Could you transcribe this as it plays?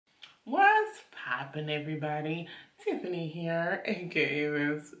poppin', everybody? Tiffany here, aka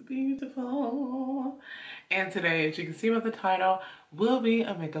MsBeauTIFFull. And today, as you can see by the title, will be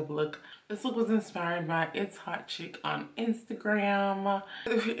a makeup look. This look was inspired by It's Hot Chick on Instagram.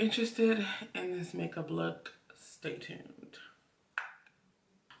 If you're interested in this makeup look, stay tuned.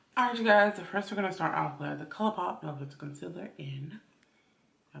 Alright, you guys, so first we're going to start off with the Colourpop Velvet Concealer in,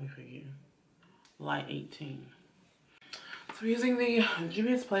 happy for you, Light 18. So we're using the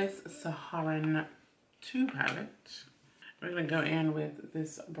Juvias Place Saharan 2 palette. We're going to go in with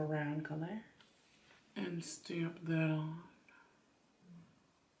this brown color and stamp that on.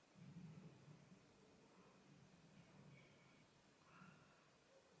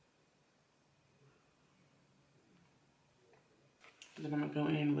 Then I'm going to go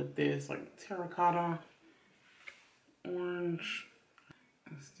in with this like terracotta orange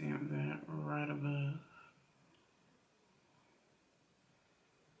and stamp that right above.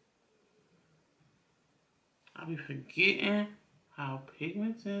 I'll be forgetting how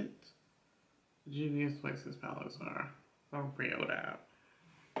pigmented Juvia's Places palettes are. For real out.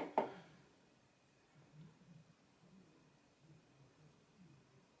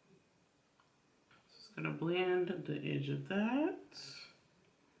 Just gonna blend the edge of that.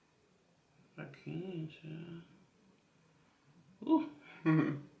 If I can, yeah. Ooh.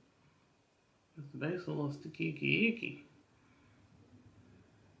 This base a little sticky icky.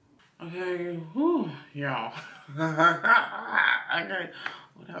 Okay, whew, y'all. Okay,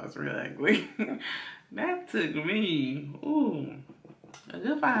 well, that was real ugly. That took me, ooh, a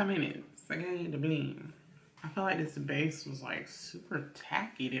good 5 minutes, okay, to blend. I feel like this base was like super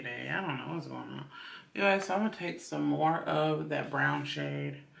tacky today. I don't know what's going on. Anyway, so I'm gonna take some more of that brown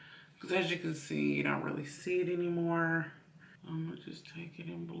shade. Because as you can see, you don't really see it anymore. I'm gonna just take it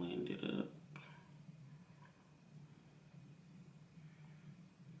and blend it up.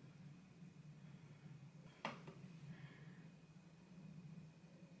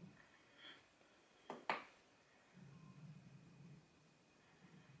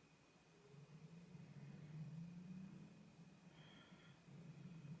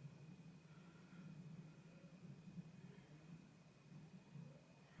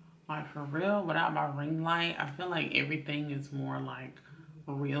 Like for real, without my ring light, I feel like everything is more like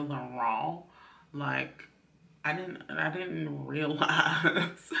real than raw. Like I didn't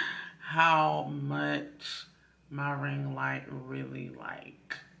realize how much my ring light really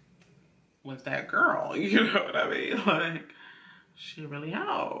like was that girl. You know what I mean? Like she really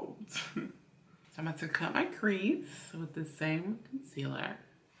helped. So I'm about to cut my crease with the same concealer.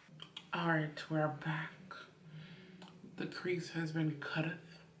 All right, we're back. The crease has been cut.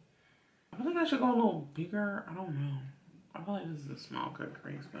 I feel like I should go a little bigger. I don't know. I feel like this is a small cut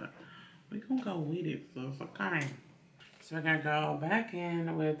crease, but we gonna go with it, so it's okay. So we're gonna go back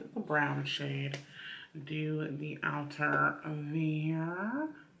in with the brown shade. Do the outer veneer.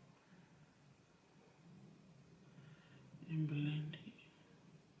 And blend it.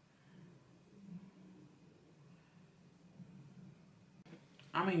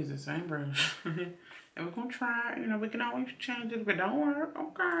 I'm gonna use the same brush. And we're gonna try, you know, we can always change it if it don't work,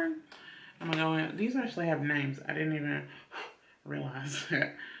 okay. I'm gonna go in. These actually have names. I didn't even realize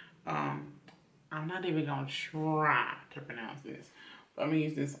that. I'm not even gonna try to pronounce this. But I'm gonna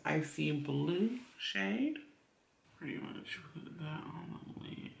use this icy blue shade. Pretty much put that on the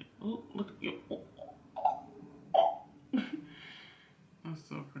lid. Oh, look at you. Oh, oh, oh. That's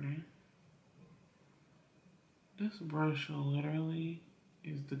so pretty. This brush literally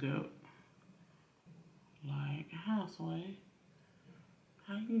is the goat. Like, houseway.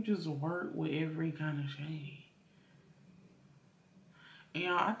 How you just work with every kind of shade? And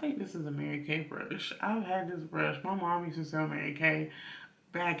y'all, I think this is a Mary Kay brush. I've had this brush. My mom used to sell Mary Kay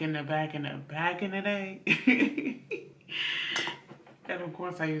back in the day. And of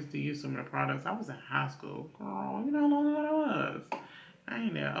course, I used to use some of the products. I was in high school. Girl, you know how long ago that was? I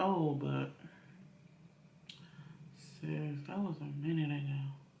ain't that old, but sis, that was a minute ago.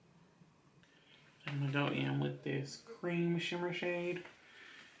 I'm gonna go in with this cream shimmer shade.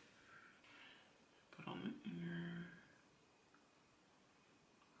 Put on the ear.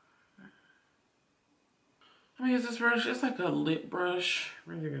 I'm gonna use this brush. It's like a lip brush,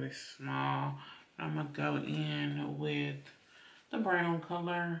 really, really small. I'm gonna go in with the brown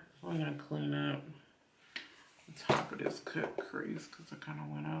color. We're gonna clean up the top of this cut crease because it kind of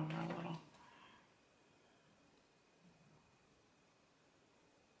went over a little.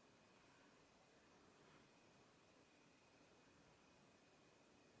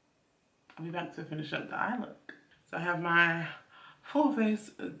 I'll be back to finish up the eye look. So I have my full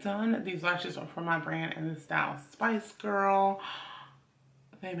face done. These lashes are from my brand in the style Spice Girl.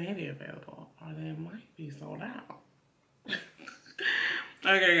 They may be available or they might be sold out.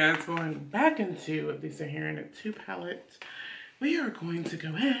 Okay guys, going back into the Saharan 2 palette, we are going to go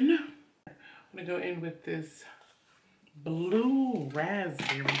in. I'm gonna go in with this blue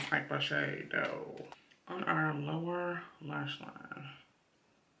raspberry type of shade though on our lower lash line.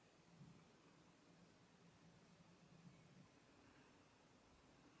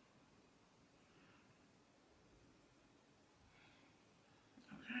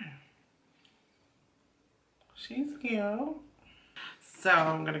 Okay, she's cute. So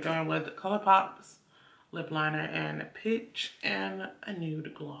I'm gonna go in with Colourpop's lip liner and Pitch and a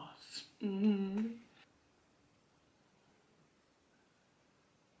Nude Gloss.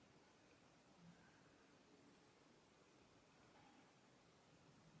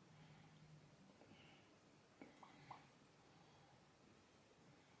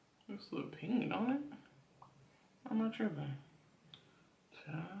 Looks a little pink, don't it? I'm not tripping.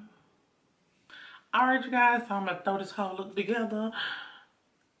 Alright, you guys, so I'm gonna throw this whole look together.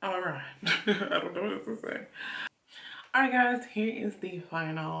 Alright. I don't know what else to say. Alright, guys, here is the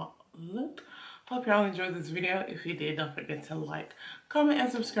final look. Hope y'all enjoyed this video. If you did, don't forget to like, comment,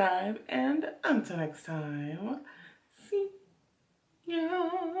 and subscribe. And until next time, see ya.